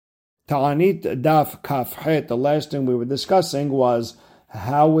Ta'anit daf kafhet. The last thing we were discussing was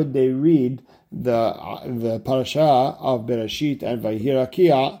how would they read the parasha of Bereshit and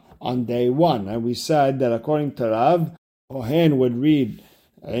Vayirakia on day one, and we said that according to Rav, Kohen would read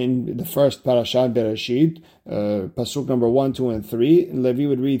in the first parasha Bereshit, pasuk number 1, 2, and 3. Levi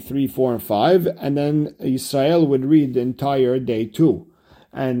would read 3, 4, and 5, and then Israel would read the entire day 2.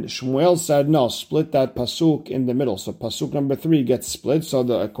 And Shmuel said, no, split that pasuk in the middle. So pasuk number 3 gets split. So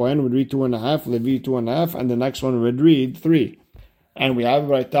the Kohen would read 2.5, Levi 2.5, and the next one would read 3. And we have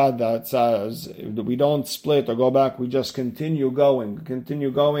right that says we don't split or go back. We just continue going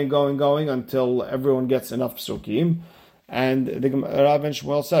until everyone gets enough psukim. And the Rav and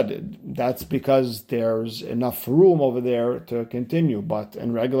Shmuel said that's because there's enough room over there to continue. But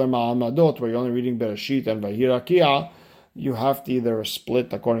in regular Ma'amadot, where you're only reading Bereshit and Vayirakia, you have to either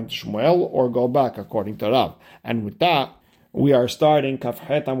split according to Shmuel or go back according to Rav. And with that, we are starting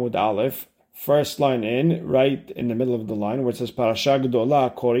Kafhet Amud Aleph, first line in, right in the middle of the line, where it says Parasha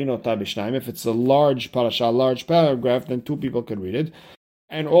Gdola Korin Ota B'Shnayim. If it's a large parasha, large paragraph, then 2 people could read it.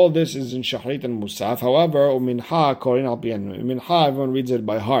 And all this is in Shachrit and Musaf. However, Mincha Korin Al Pian. Mincha, everyone reads it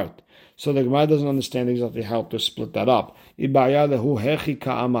by heart. So the Gemara doesn't understand exactly how to split that up.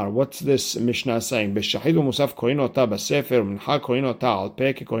 What's this Mishnah saying? Is it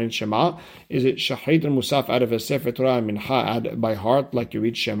Shachrit and Musaf out of a Sefer Torah and Mincha by heart, like you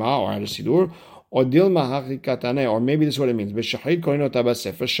read Shema or out of Sidur? Or maybe this is what it means.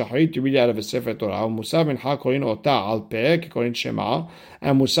 Shachrit you read out of a Sefer Torah, Musaf Mincha Korin Ota al Peh Korin Shema,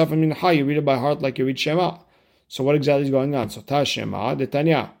 and Musaf and Mincha you read it by heart like you read Shema. So what exactly is going on? So Ta Shema, the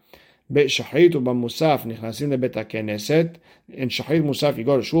Tanya. בשחרית ובמוסף נכנסים לבית הכנסת. In שחרית מוסף you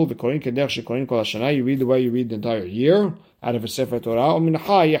go to shul וקוראים כדרך שקוראים כל השנה. You read the way you read the entire year out of a Sefer Torah.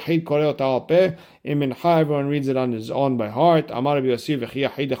 ומנחה יחיד קורא אותה על פה. In מנחה everyone reads it on his own by heart. אמר רבי יוסי וכי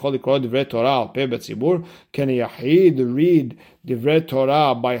יחיד יכול לקרוא דברי תורה על פה בציבור. Can a יחיד read דברי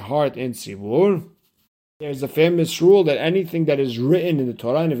תורה by heart in ציבור? There's a famous rule that anything that is written in the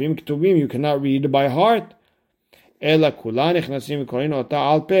Torah, Nevi'im Ketuvim, you cannot read by heart. Everyone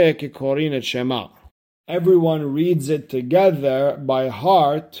reads it together by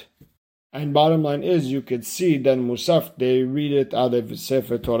heart, and bottom line is you could see that Musaf, they read it out of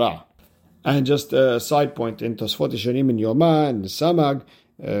Sefer Torah. And just a side point, in Tosfot Yeshanim in Yoma and the Samag,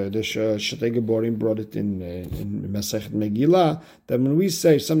 the Shatei Geborim brought it in Masechet Megillah, that when we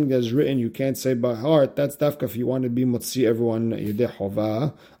say something that's written you can't say by heart, that's dafka if you want to be motzi everyone yedei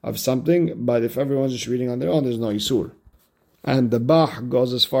chova of something, but if everyone's just reading on their own, there's no isur. And the Bach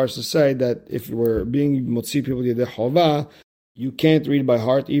goes as far as to say that if you were being motzi people yedei chova, you can't read by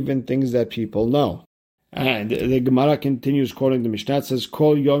heart even things that people know. And the Gemara continues quoting the Mishnah, it says,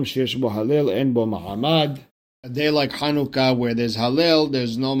 Kol yom sheyesh bo halel en bo ma'amad. A day like Hanukkah where there's Hallel,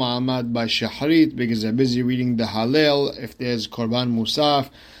 there's no Ma'amad by Shachrit because they're busy reading the Hallel. If there's Korban Musaf,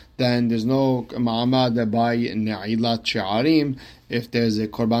 then there's no Ma'amad by Ne'ilat She'arim. If there's a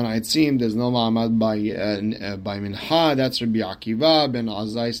Korban Aitzim, there's no Ma'amad by Mincha. That's Rabbi Akiva. Ben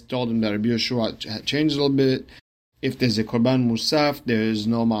Azai told him that Rabbi Yeshua changed a little bit. If there's a Korban Musaf, there's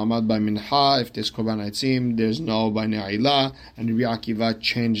no Ma'amad by Mincha. If there's Korban Aitzim, there's no by Ne'ilah. And Rabbi Akiva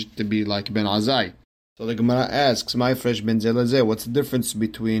changed to be like Ben Azai. So the Gemara asks, "My fresh ben zelazeh, what's the difference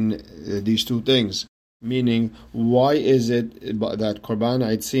between these two things? Meaning, why is it that Korban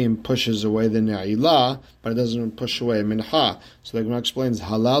Aitzim pushes away the Ne'ilah, but it doesn't push away Mincha?" So the Gemara explains,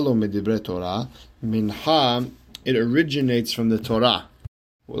 "Halalu medibre Torah, Mincha, it originates from the Torah."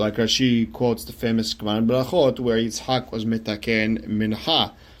 Like Rashi quotes the famous Gemara Brachot, where Yitzhak was metaken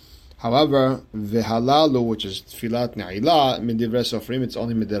Mincha. However, v'halalu, which is tfilat ne'ilah, midivrei sofrim, it's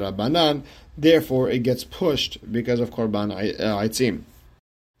only midirabanan. Therefore, it gets pushed because of korban aitzim.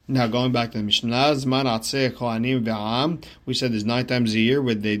 Now, going back to the Mishnah, zman atzeh kohanim ve'am. We said there's 9 times a year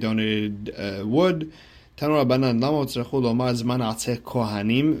where they donated wood. Tanu Rabbanan, lama tzrechu lomar zman atzeh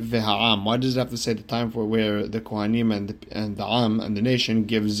kohanim ve'ha'am. Why does it have to say the time for where the kohanim and the am and the nation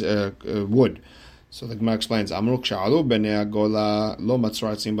gives wood? So the Gemara explains, Amruk sha'alu b'nei agola lo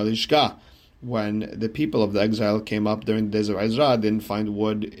matzor atzim balishka. When the people of the exile came up during the days of Ezra, didn't find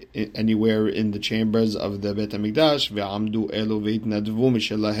wood anywhere in the chambers of the Beit HaMikdash. Ve'amdu elu ve'itnadvu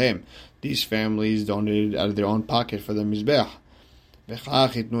mishelahem. These families donated out of their own pocket for the Mizbech.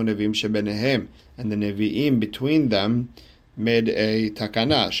 Ve'chach itnu nevi'im shebenehem. And the Nevi'im between them made a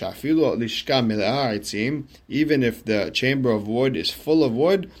takana. Sha'afilu lishka mela'ah aitzim. Even if the chamber of wood is full of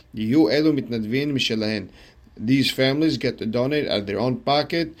wood, yu elu mitnadvin mishelahen. These families get to donate out of their own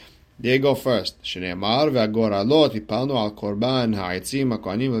pocket. They go first. Shneimar ve'agoralot hipalnu al korban ha'aitzim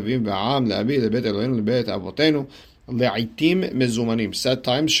ha'kohanim levim ve'am le'abi lebet Elohim lebet avotenu. לעיתים מזומנים, set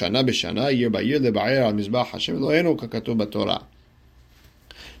times, שנה בשנה, year by year, לבער על מזבח השם אלוהינו ככתוב בתורה.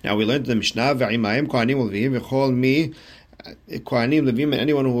 Now we learned the Mishnah, ועמהם כהנים ולוויים וכל מי Kohanim, Levim, and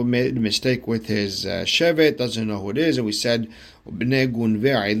anyone who made a mistake with his shevet, doesn't know who it is, and we said, Bnei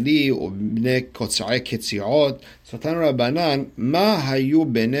Gunvei Eli, Bnei Kotzai Ketziot. So Tan Rabbanan, Ma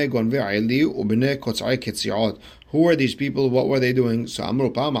hayu Bnei Gunvei Eli, Bnei Kotzai Ketziot. Who were these people? What were they doing? So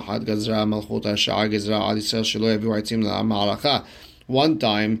Amru Pam Ahad Gazra Malchut Hasha'a Gazra Al Yisrael Shelo Yaviu Aitzim LaMa'alacha. One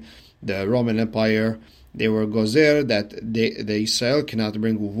time, the Roman Empire, they were gozer that the Israel cannot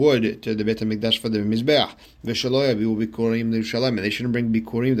bring wood to the Beit HaMikdash for the Mizbeach. V'shelo yaviu bikurim Yerushalayim, and they shouldn't bring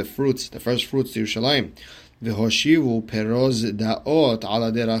bikurim, the fruits, the first fruits to Yerushalayim. V'hoshivu peroz da'ot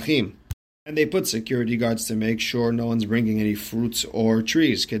ala derachim. And they put security guards to make sure no one's bringing any fruits or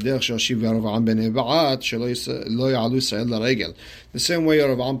trees. The same way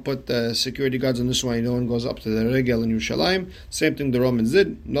Yerovam put security guards on this one, no one goes up to the regel in Yerushalayim. Same thing the Romans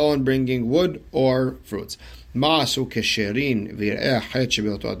did, no one bringing wood or fruits. So those who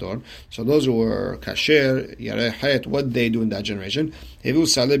were kasher, yareh hayet, what did they do in that generation?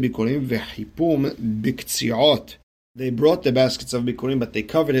 They brought the baskets of bikurim, but they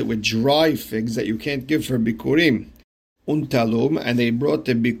covered it with dry figs that you can't give for bikurim. Untalum, and they brought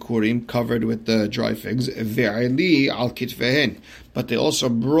the bikurim covered with the dry figs. Ve'eli al kitfehen, but they also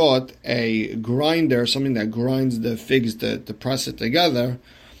brought a grinder, something that grinds the figs to press it together.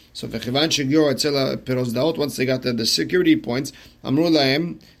 So v'chivan shegior etzela peros daot, once they got the security points, amru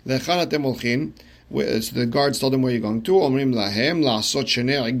lahem lechan atem olchin. So the guards told them, where are you going to? Omrim lahem la'asot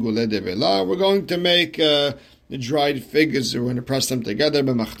shenei igule devela. We're going to make the dried figs, we're going to press them together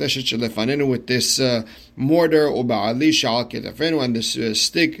with this mortar and this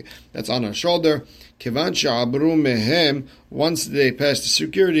stick that's on our shoulder. Once they passed the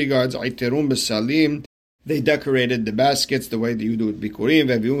security guards, they decorated the baskets the way that you do with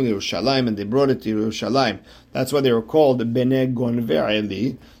bikurim, and they brought it to Yerushalayim. That's why they were called Bnei Gonvei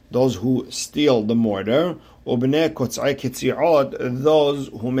Eli, those who steal the mortar, or Bnei Kotzai Ketziot, those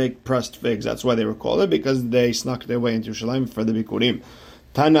who make pressed figs. That's why they were called it, because they snuck their way into Yerushalayim for the bikurim.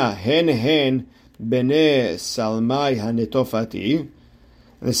 Tana hen Bnei Salmai Hanetofati.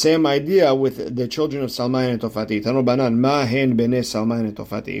 The same idea with the children of Salmai Hanetofati. Tanu Banan ma hen Bnei Salmai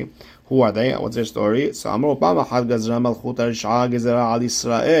Hanetofati. Who are they? What's their story? So Amru Pam Achad Gazra Malchut Hasha'a Gazra Al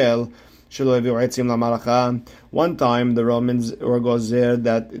Yisrael. One time the Romans were gozer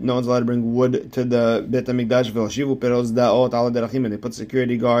that no one's allowed to bring wood to the Beit HaMikdash, and they put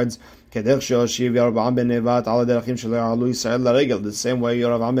security guards the same way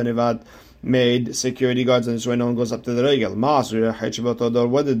Yerovam ben Nevat made security guards, and this way no one goes up to the regel. What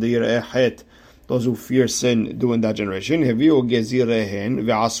did the Yireh, those who fear sin, do in that generation?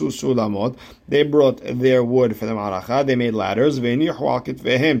 They brought their wood for the Ma'aracha, they made ladders,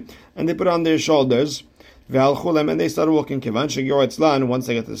 and they put on their shoulders, and they started walking. Once they get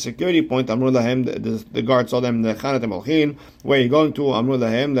to the security point, the guards told them, where are you going to?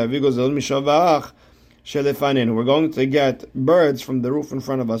 We're going to get birds from the roof in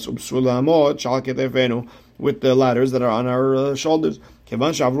front of us, with the ladders that are on our shoulders.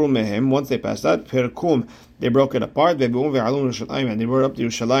 Once they passed that, they broke it apart, and they brought up to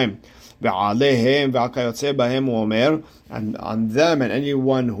Yerushalayim. And on them and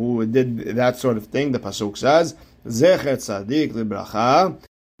anyone who did that sort of thing, the pasuk says, Zecher Tzadik Libracha,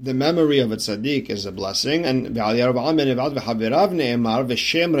 the memory of a tzaddik is a blessing, and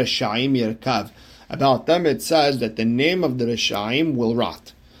about them it says that the name of the Reshaim will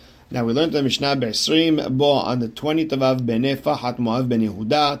rot. Now we learned the Mishnah Be'esrim Bo on the 20th of Av, Bnei Fahat Moav ben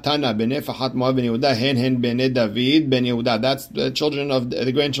Yehuda, Tana Bnei Fahat Moav ben Yehuda, Hen Bnei David ben Yehuda. That's the children of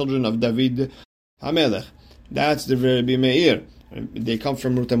the grandchildren of David HaMelech. That's the Rabbi Meir. They come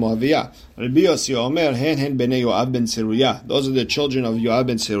from Ruta Moaviyah. Rabbi Yossi Omer, Hen Bnei Yoav ben Seruya. Those are the children of Yoav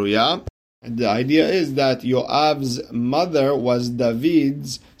ben Seruya. And the idea is that Yoav's mother was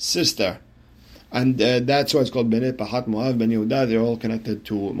David's sister. And that's why it's called Bnei Pahat Moav ben Yehuda. They're all connected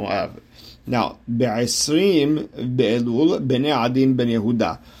to Moav. Now, Be'esrim Be'elul Bnei Adin ben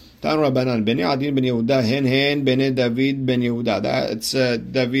Yehuda. Tan Rabbanan Bnei Adin ben Yehuda Hen Bnei David ben Yehuda. That's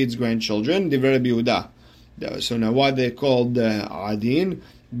David's grandchildren. Divrei Rabbi Yehuda. So now why they called Adin?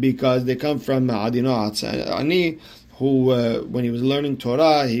 Because they come from Adino Atzani, who when he was learning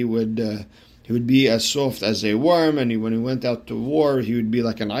Torah, he would be as soft as a worm, and when he went out to war, he would be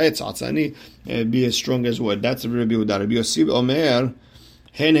like an ayetz atzani, be as strong as wood. That's Rabbi Yehuda. Rabbi Yossi Omer,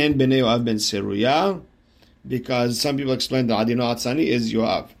 Hen Bnei Yoav ben Seruya, because some people explain that Adino Atzani is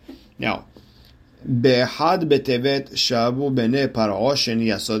Yoav. Now, Be'had betevet shabu bene Parosh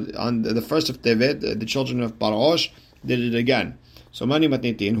sheniya. So on the first of Tevet, the children of Parosh did it again. So mani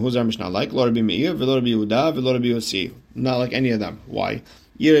matnitin, who's our Mishnah like? Lo Rabbi Meir, v'lo Rabbi Yehuda, v'lo Rabbi Yossi. Not like any of them. Why?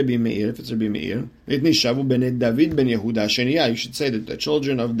 Rabbi Meir, if it's Rabbi Meir, Litni shavu bene David ben Yehuda sheniya. You should say that the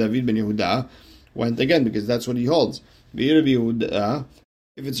children of David ben Yehuda went again, because that's what he holds. Rabbi Yehuda,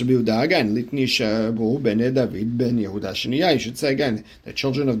 if it's Rabbi Yehuda again, Litni shavu bene David ben Yehuda sheniya. You should say again, the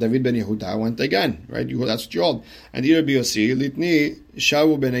children of David ben Yehuda went again, right? That's what you hold. And Rabbi Yossi, Litni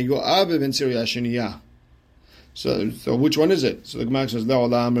shavu bene Yoav ben Siriya sheniya. So which one is it? So the Gemara says,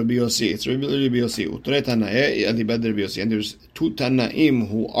 "La'olam Rabbi Yossi." It's Rabbi Yossi. Utre Tanae Elibed Rabbi Yossi. And there's two Tanaim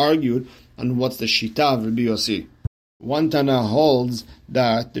who argued on what's the Shita of Rabbi Yossi. One Tana holds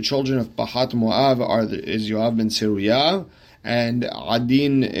that the children of Pahat Moav is Yoav ben Seruya, and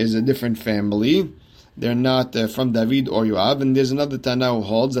Adin is a different family. They're not from David or Yoav. And there's another Tana who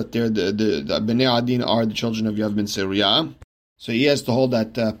holds that they're the Bnei Adin are the children of Yoav ben Seruya. So he has to hold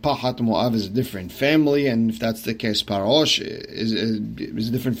that Pahat Moav is a different family, and if that's the case, Parosh is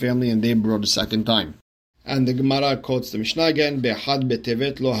a different family, and they brought a second time. And the Gemara quotes the Mishnah again, Be'had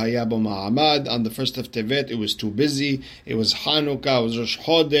betevet lo haya bo ma'amad. On the first of Tevet, it was too busy. It was Hanukkah, it was Rosh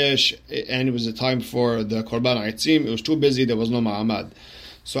Chodesh, and it was a time for the Korban Aitzim. It was too busy, there was no ma'amad.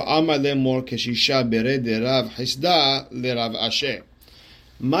 So Amar lemor keshisha bered de Rav Hisda le Rav Asher.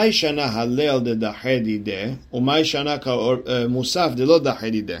 Mai shana halel de dahedi de, umay shana ka musaf de lo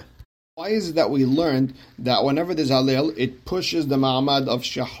dahedi de. Why is it that we learned that whenever there's halel, it pushes the ma'amad of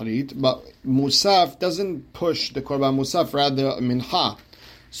shahrit, but musaf doesn't push the korban musaf, rather mincha.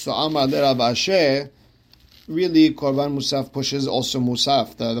 So Amar le Rav Asher, really korban musaf pushes also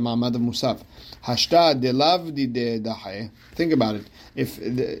musaf, the ma'amad of musaf. Hashta de lav di de dahe. Think about it.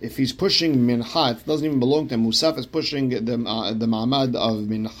 If he's pushing mincha, it doesn't even belong to him. Musaf is pushing the ma'amad of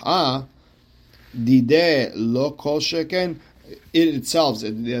mincha. Dide lo kol sheken. It itself,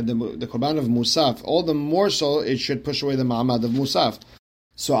 the korban of musaf, all the more so, it should push away the ma'amad of musaf.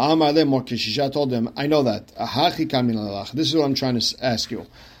 So Amar le mor keshisha told him, I know that. This is what I'm trying to ask you.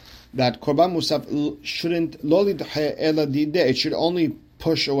 That korban musaf shouldn't lo lidhe ela dide. It should only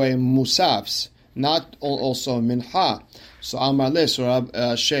push away musafs, not also mincha. So Amar le, so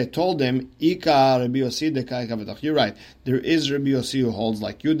Rab Sheh told him, Ika Rabbi Yossi de kai kavetach. You're right. There is Rabbi Yossi who holds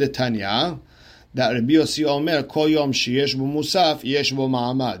like you, the Tanya, that Rabbi Yossi Omer kol yom sheyesh bo musaf yesh bo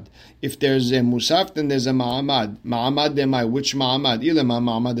ma'amad. If there's a musaf, then there's a ma'amad. Ma'amad demai, which ma'amad? Ilema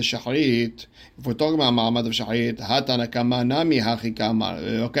ma'amad shachrit. If we're talking about ma'amad of shachrit, ha Tanakama nami hachi kamar.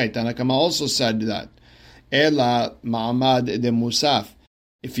 Okay, Tanakama also said that. Ela ma'amad de musaf.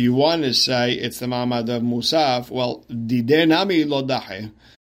 If you want to say it's the ma'amad of musaf, well, dide nami lo dahe.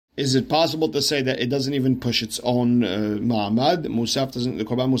 Is it possible to say that it doesn't even push its own ma'amad? Musaf doesn't. The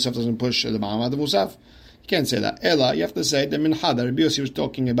korban musaf doesn't push the ma'amad of musaf. You can't say that. Ela, you have to say the mincha. The Rabbi Yossi was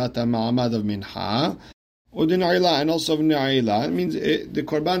talking about the ma'amad of mincha, or the na'ila, and also of na'ila. It means the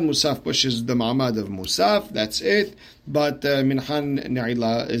korban musaf pushes the ma'amad of musaf. That's it. But mincha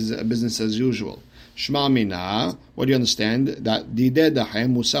na'ila is business as usual. Shma mina. What do you understand? That dide dahe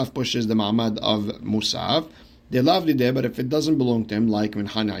musaf pushes the ma'amad of musaf. They love the but if it doesn't belong to him, like min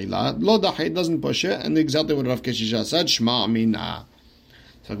hana'ila, lo dahi doesn't push it, and exactly what Rav Keshisha said, shma mina.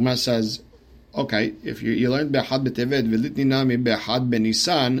 So Gemara says, okay, if you learned be'had betevet v'litni nami be'had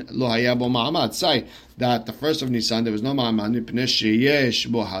benisan lo haya bo ma'amad, say that the first of Nisan there was no ma'amad mipnei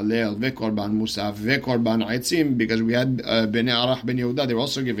sheyesh bo halel ve'korban musaf ve'korban aitzim, because we had bnei Arach ben Yehuda, they were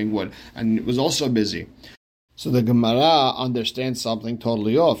also giving wood, and it was also busy. So the Gemara understands something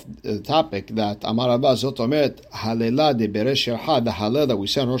totally off the topic, that Amar Abba Zot Omet Halela de Beresh Yerha, the Halel that we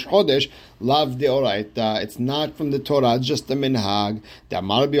say on Rosh Chodesh, lav de oraita. It's not from the Torah, it's just the minhag. The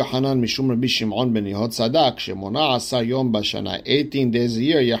Amar Rabbi Yochanan Mishum Rabbi Shimon ben Yehod Sadak Shemona Asa Yom Bashana, 18 days a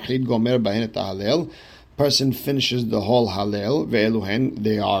year, Yachid Gomer Bahen et Halel. Person finishes the whole Halel, ve'eluhen,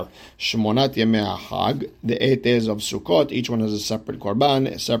 they are Shemonat Yemei HaChag, the 8 days of Sukkot, each one has a separate Korban,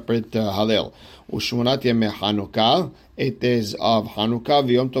 a separate Halel. U'Shemonat Yemei Hanukkah, 8 days of Hanukkah,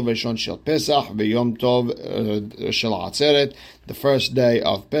 ve'yom tov rishon shel Pesach, ve'yom tov shel Atzeret, the first day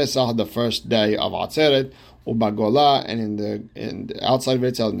of Pesach, the first day of Atzeret, U'Bagola, and in the outside of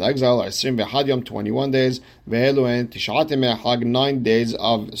Israel, in the exile, Esrim ve'Had Yom, 21 days, ve'eluhen, Tishat Yemei HaChag, 9 days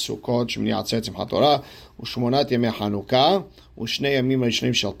of Sukkot, Shmini Atzeret, Simchat Torah, U'Shmonat Yemei Hanukkah, U'Shnei Yamim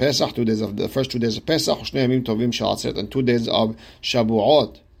Rishnim Shel Pesach, 2 days of the first 2 days of Pesach, U'Shnei Yamim Tovim Shel Atzeret, and 2 days of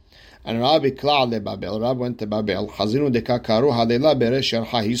Shabuot. And Rabbi Klal le Babel, Rabbi went to Babel, Chazinu deka karu halela beresh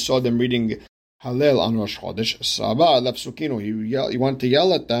yercha, he saw them reading Halel on Rosh Chodesh, Saba lefsukinu, he wanted to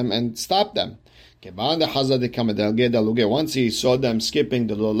yell at them and stop them. Once he saw them skipping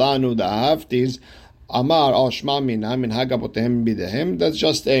the lolanu, the haftis, Amar Shma Mina Minhag Abotehem Bidehem. That's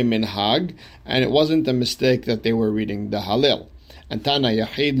just a minhag, and it wasn't a mistake that they were reading the Halil. And Tana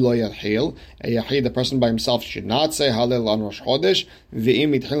Yahid lo Yahil. A Yahid, the person by himself, should not say Halil on Rosh Chodesh.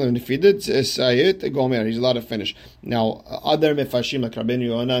 V'im Yitchil, and if he did say it, Gomer, he's allowed to finish. Now, other Mefashim like Rabbeinu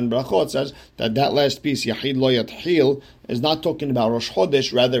Yonah and Brachot says that last piece, Yahid lo Yahil, is not talking about Rosh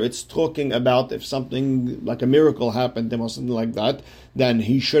Chodesh. Rather, it's talking about if something like a miracle happened to him or something like that, then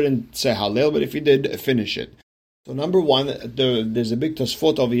he shouldn't say Halil. But if he did, finish it. So number one, there's a big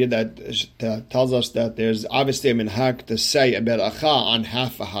Tosfot over here that tells us that there's obviously a minhag to say a beracha on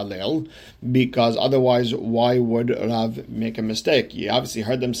half a Halil, because otherwise, why would Rav make a mistake? He obviously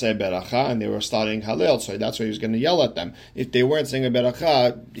heard them say a beracha and they were starting Halil, so that's why he was going to yell at them. If they weren't saying a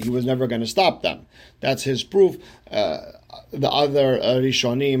beracha, he was never going to stop them. That's his proof. The other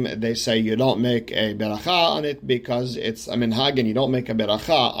Rishonim, they say you don't make a beracha on it because it's a minhag, and you don't make a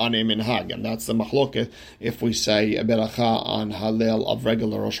beracha on a minhag, and that's the mahloket if we say a beracha on Halil of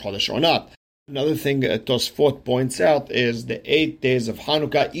regular Rosh Chodesh or not. Another thing Tosfot points out is the 8 days of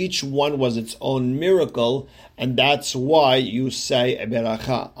Hanukkah, each one was its own miracle, and that's why you say a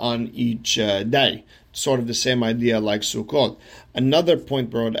beracha on each day. Sort of the same idea like Sukkot. Another point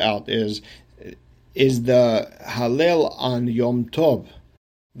brought out is the Halil on Yom Tov.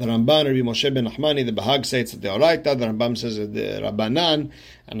 The Ramban, Rabbi Moshe ben Nachmani, the Bahag say it's the Deoraita, the Rambam says the Rabbanan,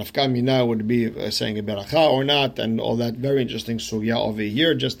 and Nafka Mina would be saying a beracha or not, and all that. Very interesting sugya over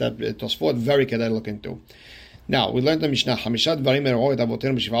here, just that Tosfot, very kedai to look into. Now, we learned the Mishnah, 5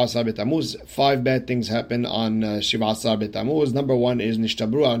 bad things happen on Shiva Asar Betamuz. Number one is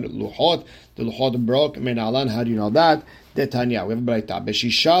Nishtabru on Luchot. The Luchot broke. Menalan, how do you know that? Detanya, we have a Braita.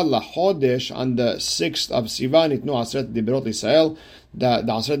 Beshisha Lachodesh, on the 6th of Sivan, Itnu Asret Dibrot Israel. The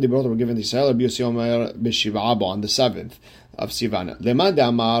Asret Dibrot were given to Israel. Rabbi Yossi Omer Beshiva'abo, on the 7th of Sivan. Lema de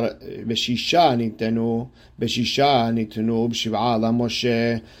Amar, Beshisha Nitenu B'Shiv'a La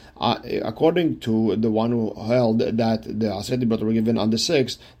Moshe. According to the one who held that the Aseret Dibrot were given on the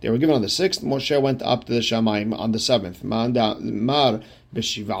 6th, they were given on the 6th, Moshe went up to the Shamayim on the 7th. Mar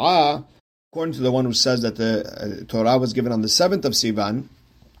B'Shiv'a, according to the one who says that the Torah was given on the 7th of Sivan,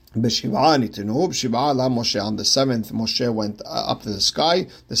 B'Shiv'a Nitenu B'Shiv'a La Moshe, on the 7th, Moshe went up to the sky,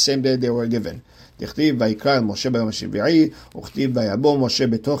 the same day they were given. דכתיב ויקרא אל משה ביום השביעי, וכתיב ויבוא משה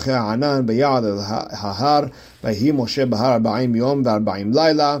בתוך הענן ביעד ההר, ויהי משה בהר 40 יום ו40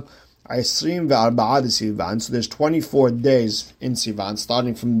 לילה, 24 דסיוון. So there's 24 days in Sivan,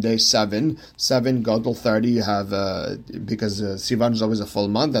 starting from day 7 go till 30. You have, because Sivan is always a full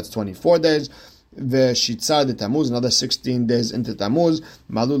month, that's 24 days. V'shitza de Tammuz, another 16 days into Tammuz,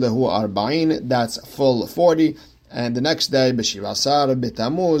 malu lehu 40, that's full 40. And the next day, B'Shivasar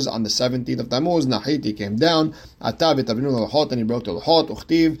B'Tammuz, on the 17th of Tammuz, Nahiti came down, Ata B'Tavinu L'Luchot, and he broke the Luchot,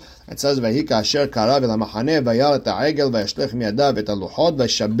 Uchtiv. It says, V'Hika Asher Kara V'Lamachane, V'Yal Et Ha'egel, V'Yashlech Miyadav Et Luchot,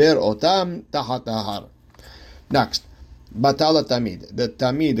 V'Shaber Otam Tahat Ha'ar. Next, Batala Tamid. The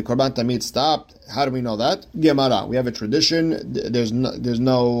Tamid, the Korban Tamid stopped. How do we know that? Gemara. We have a tradition. There's no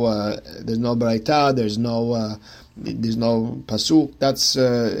Braita, there's no Pasuk. That's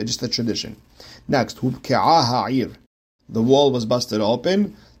just a tradition. Next, Hubke'a Ha'ir. The wall was busted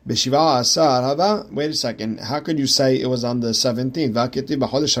open. B'Shiva Asar Hava. Wait a second. How could you say it was on the 17th? V'Ketib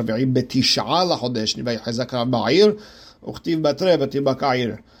b'Chodesh Havi'i B'Tisha'a L'Chodesh V'Ychazak Ba'ir Uchtiv B'Trei V'Tibak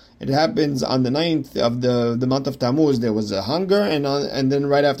Ha'ir. It happens on the 9th of the month of Tammuz. There was a hunger, and then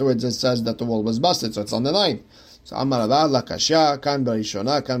right afterwards it says that the wall was busted. So it's on the 9th. So Amar Rava Lakasha Kan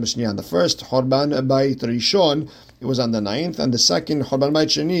B'Rishona Kan B'Shniya. On the first Chorban Bayit Rishon, it was on the 9th, and the second Chorban Bayit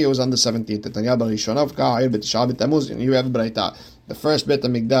Sheni, it was on the 17th. Tanya B'Rishona V'Ka'ir B'Tisha B'Tammuz. And you have Braita. The first Beit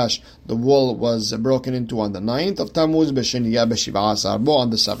HaMikdash, the wall was broken into on the 9th of Tammuz. B'Sheniya B'Shiva Asar Bo,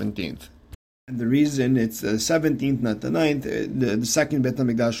 on the 17th. And the reason it's the 17th, not the 9th, the second Beit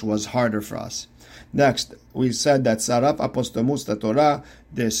HaMikdash was harder for us. Next, we said that Saraf Apostomus Torah,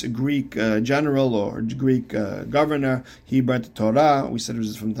 this Greek general or Greek governor, he burnt the Torah. We said it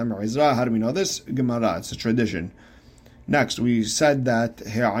was from Tamar Ezra. How do we know this? Gemara, it's a tradition. Next, we said that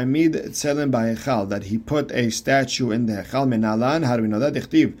He'amid Tzelem Ba'Hechal, that he put a statue in the Hechal Menalan. How do we know that?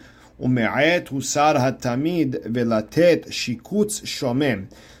 Dichtiv Ume'et Husar HaTamid Velatet Shikutz Shomem.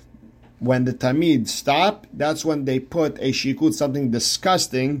 When the Tamid stopped, that's when they put a shikut, something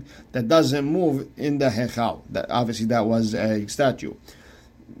disgusting that doesn't move, in the Hechal. Obviously, that was a statue.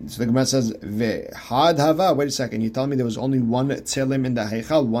 So the Gemara says, Ve'had hava. Wait a second, you tell me there was only one tzelim in the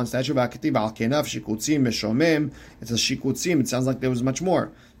Hechal, one statue. V'aketiv al kenaf shikutzim meshomem. It says shikutzim. It sounds like there was much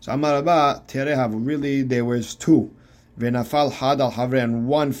more. So Amar Rabba Terehav. Really, there was two. V'nafal had al havre, and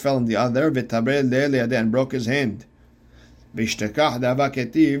one fell on the other. V'tabrel le'el and broke his hand. V'ishtekach dava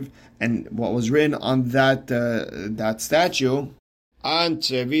ketiv, and what was written on that statue, An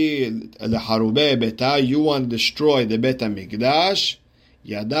tzevi leharube beta, you want to destroy the Bet HaMikdash.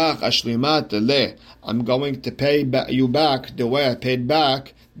 Yadach ashlimat le, I'm going to pay you back the way I paid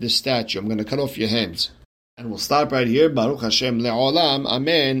back the statue. I'm going to cut off your hands. And we'll stop right here. Baruch Hashem le'olam.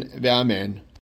 Amen ve'amen.